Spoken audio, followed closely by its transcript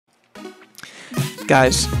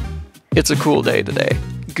Guys, it's a cool day today.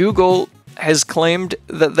 Google has claimed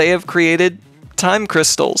that they have created time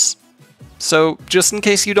crystals. So just in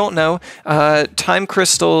case you don't know, time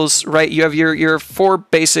crystals, right, you have your four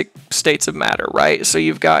basic states of matter, right? So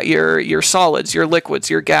you've got your solids, your liquids,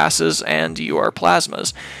 your gases, and your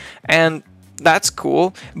plasmas. And that's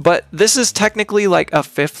cool, but this is technically like a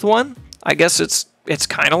fifth one. I guess it's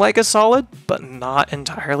kind of like a solid, but not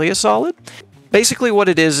entirely a solid. Basically what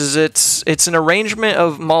it is it's an arrangement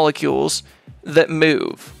of molecules that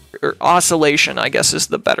move. Or oscillation, I guess, is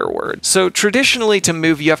the better word. So traditionally, to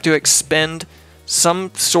move, you have to expend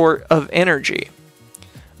some sort of energy.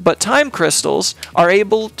 But time crystals are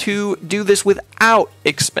able to do this without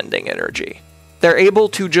expending energy. They're able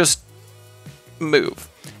to just move.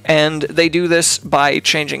 And they do this by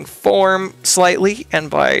changing form slightly and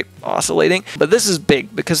by oscillating. But this is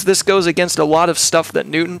big because this goes against a lot of stuff that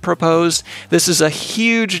Newton proposed. This is a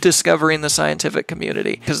huge discovery in the scientific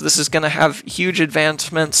community because this is going to have huge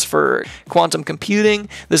advancements for quantum computing.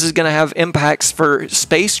 This is going to have impacts for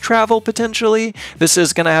space travel potentially. This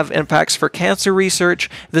is going to have impacts for cancer research.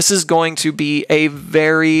 This is going to be a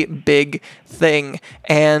very big thing.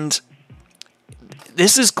 And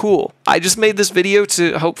this is cool. I just made this video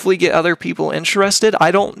to hopefully get other people interested. I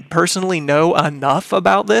don't personally know enough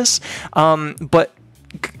about this, but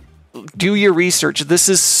do your research. This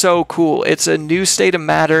is so cool. It's a new state of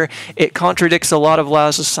matter. It contradicts a lot of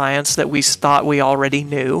laws of science that we thought we already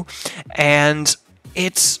knew, and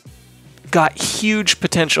it's got huge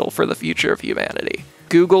potential for the future of humanity.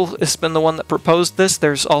 Google has been the one that proposed this.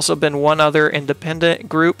 There's also been one other independent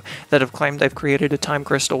group that have claimed they've created a time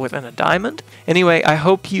crystal within a diamond. Anyway, I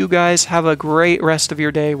hope you guys have a great rest of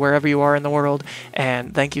your day wherever you are in the world,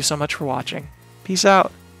 and thank you so much for watching. Peace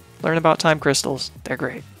out. Learn about time crystals. They're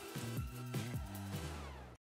great.